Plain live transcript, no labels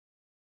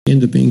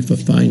end up being for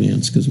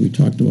finance? Because we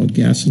talked about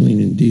gasoline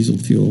and diesel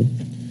fuel,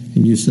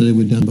 and you said they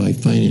were done by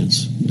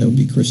finance. That would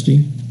be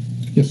Christie?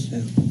 Yes.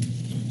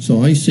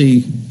 So I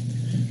see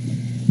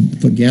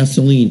for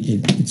gasoline,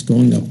 it's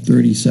going up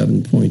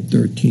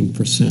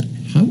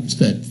 37.13%. How is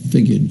that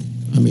figured?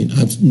 I mean,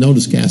 I've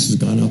noticed gas has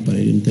gone up, but I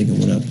didn't think it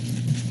went up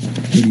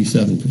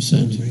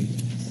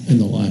 37% in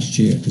the last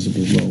year because it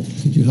was low.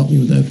 Could you help me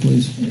with that,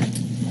 please?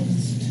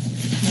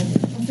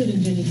 I'll sit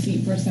in Jenny's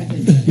seat for a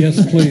second.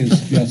 Yes,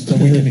 please. Yes, so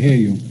we can hear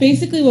you.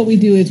 Basically, what we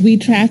do is we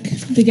track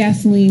the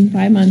gasoline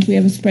by month. We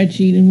have a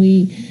spreadsheet, and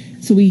we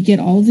get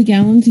all of the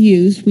gallons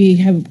used. We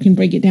can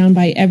break it down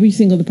by every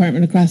single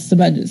department across the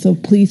budget. So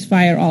police,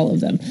 fire, all of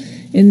them,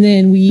 and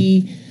then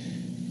we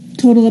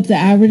total up the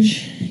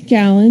average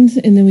gallons,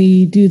 and then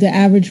we do the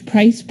average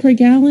price per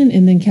gallon,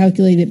 and then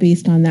calculate it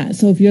based on that.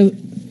 So if you're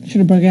should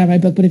have broken out my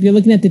book, but if you're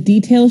looking at the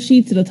detail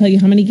sheets, it'll tell you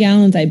how many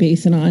gallons I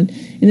base it on,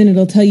 and then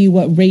it'll tell you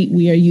what rate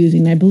we are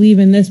using. I believe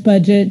in this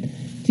budget,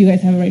 do you guys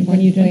have it right in front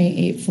of you, Jen?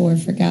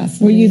 1.84 for gas.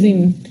 We're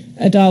using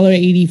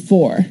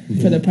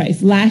 $1.84 for the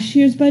price. Last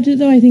year's budget,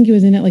 though, I think it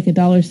was in at like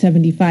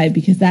 $1.75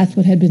 because that's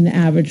what had been the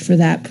average for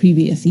that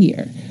previous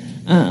year.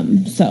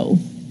 So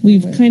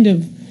we've kind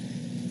of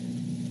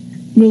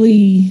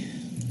really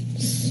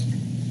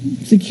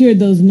secured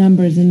those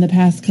numbers in the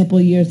past couple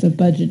of years of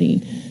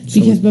budgeting.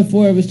 Because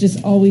before it was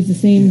just always the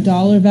same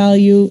dollar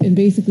value and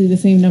basically the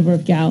same number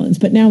of gallons.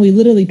 But now we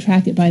literally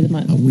track it by the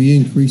month. Are we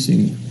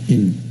increasing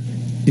in,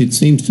 it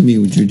seems to me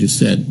what you just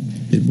said,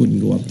 it wouldn't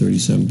go up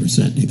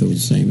 37% if it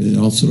was the same. It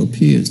also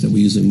appears that we're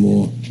using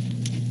more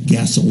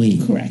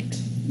gasoline. Correct.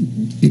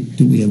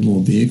 Do we have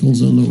more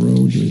vehicles on the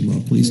road? Do we have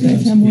more police You guys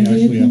cars? have more We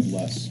actually vehicles? have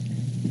less.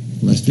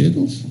 Less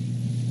vehicles?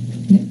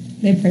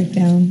 They break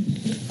down.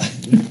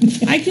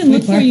 I can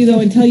look for you, though,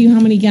 and tell you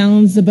how many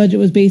gallons the budget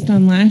was based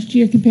on last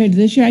year compared to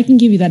this year. I can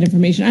give you that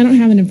information. I don't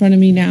have it in front of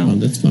me now. Oh,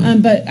 that's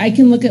fine. But I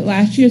can look at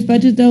last year's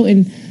budget, though,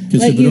 and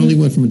Because if it only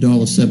went from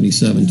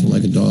 $1.77 to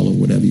like $1,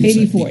 whatever you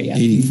 84, said, yeah.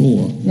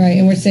 84. Right,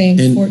 and we're saying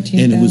And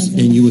 14,000.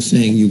 and you were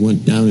saying you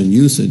went down in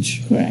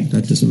usage. Correct.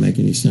 That doesn't make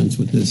any sense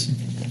with this.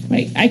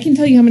 Right. I can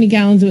tell you how many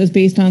gallons it was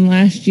based on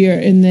last year,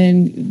 and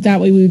then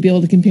that way we would be able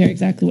to compare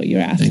exactly what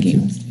you're asking.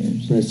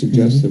 Thank you. Can I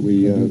suggest that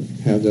we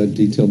have that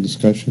detailed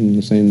discussion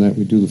the same night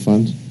we do the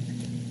funds,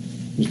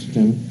 Mr.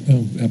 Chairman?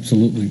 Oh,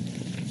 absolutely.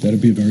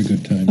 That'd be a very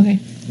good time. Okay.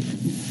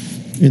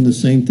 And the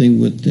same thing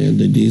with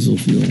the diesel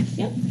fuel.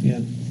 Yep. Yeah.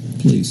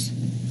 Please.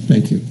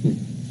 Thank you.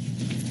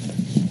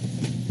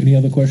 Any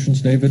other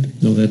questions, David?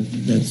 No,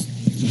 that's.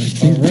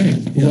 All right.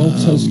 Who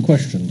else has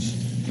questions?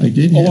 I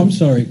did. Oh, have I'm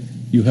sorry.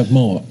 You have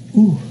more.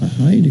 a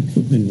hired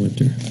equipment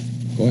winter.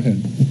 Go ahead.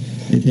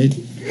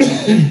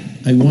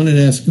 I wanted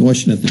to ask a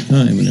question at the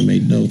time, and I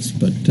made notes,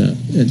 but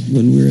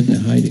when we were at the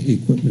hired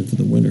equipment for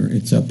the winter,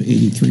 it's up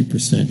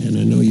 83%, and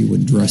I know you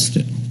addressed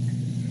it.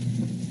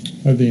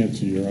 I have the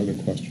answer to your other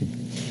question.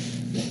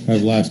 I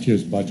have last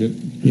year's budget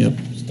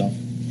stuff.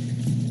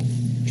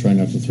 Try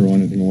not to throw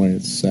anything away.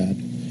 It's sad.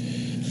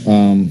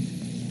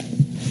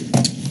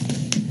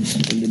 Let's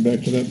get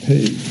back to that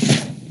page.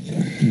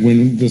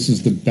 When this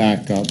is the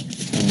backup.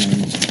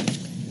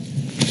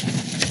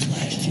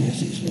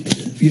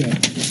 Yeah,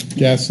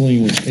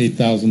 gasoline was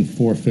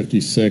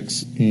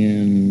 8,456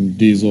 and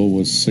diesel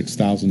was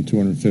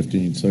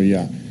 6,215. So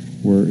yeah,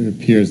 it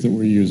appears that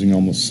we're using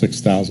almost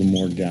 6,000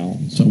 more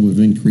gallons. So we've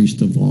increased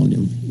the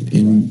volume.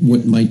 And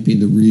what might be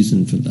the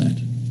reason for that?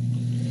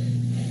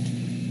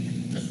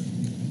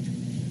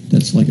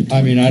 That's like a 25%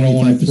 I mean, I don't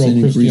want to throw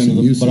Christie increase in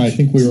under the, but I usage.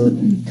 think we were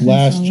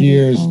last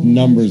year's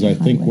numbers. I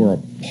think were a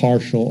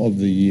partial of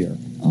the year.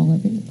 All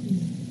of it.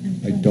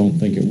 I don't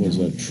think it was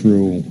a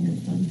true,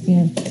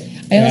 Yeah.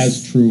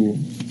 as true,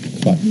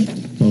 but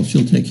Well,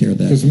 she'll take care of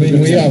that. because I mean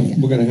we have.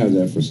 We're going to have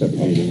that for a separate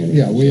meeting. Anyway.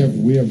 Yeah, we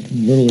have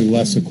literally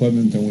less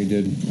equipment than we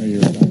did a year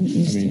ago. I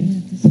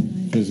mean,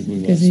 physically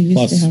Because you used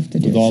less. to Plus, have to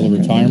do with all the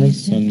separate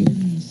retirements, and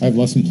I have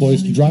less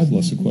employees to drive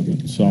less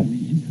equipment. So,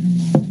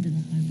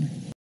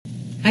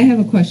 I have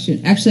a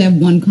question. Actually, I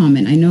have one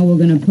comment. I know we're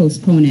going to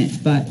postpone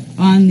it, but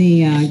on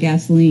the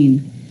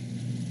gasoline,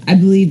 I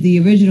believe the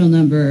original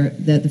number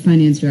that the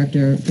finance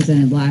director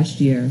presented last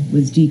year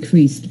was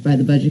decreased by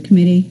the budget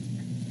committee,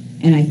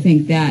 and I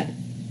think that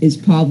is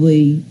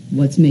probably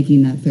what's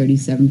making that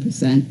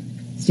 37%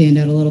 stand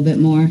out a little bit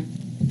more.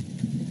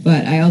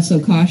 But I also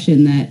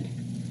caution that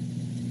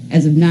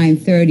as of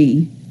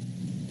 9:30,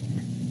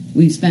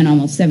 we've spent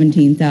almost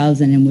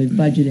 $17,000 and we've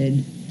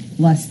budgeted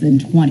less than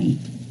 20.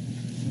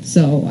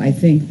 So I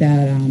think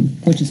that,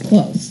 which is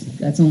close.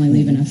 That's only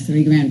leaving us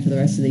 $3,000 for the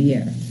rest of the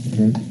year.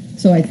 okay.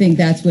 So I think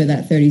that's where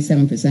that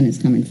 37% is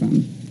coming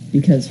from,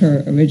 because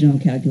her original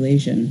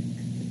calculation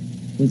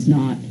was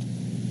not,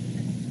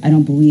 I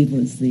don't believe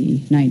was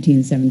the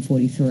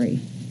 19,743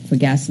 for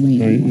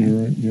gasoline. Right, anyway.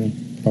 you're right. Yeah,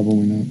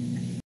 probably not.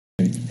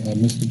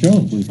 Mr.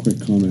 Jones. One quick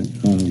comment.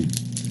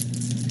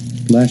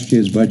 Last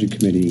year's budget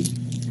committee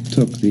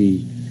took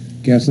the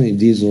gasoline and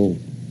diesel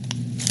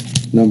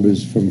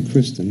numbers from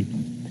Kristen,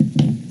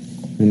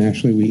 and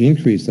actually we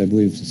increased, I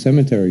believe, the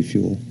cemetery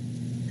fuel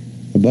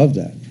above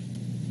that.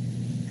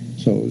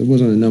 So it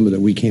wasn't a number that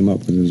we came up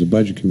with as a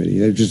budget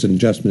committee. It was just an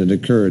adjustment that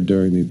occurred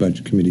during the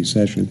budget committee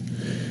session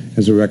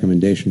as a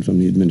recommendation from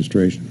the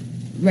administration.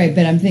 Right,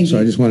 but I'm So I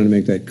thinking just wanted to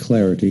make that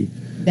clarity.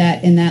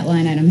 that in that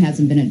line item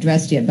hasn't been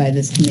addressed yet by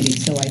this committee,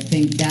 so I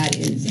think that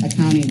is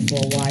accounting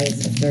for why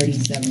it's a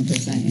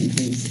 37%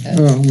 increase.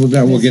 Well,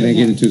 that we'll get Mr.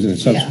 into in a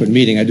subsequent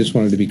meeting. I just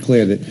wanted to be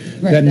clear that Right,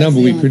 that that's number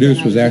the we only produced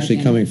thing I was was actually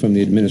looking. coming from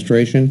the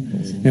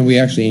administration, and we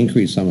actually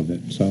increased some of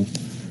it. So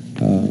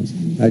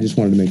I just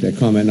wanted to make that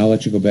comment, and I'll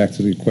let you go back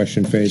to the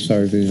question phase.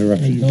 Sorry for the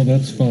interruption. No,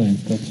 that's fine,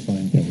 that's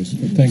fine.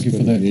 Thank you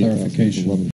for that clarification.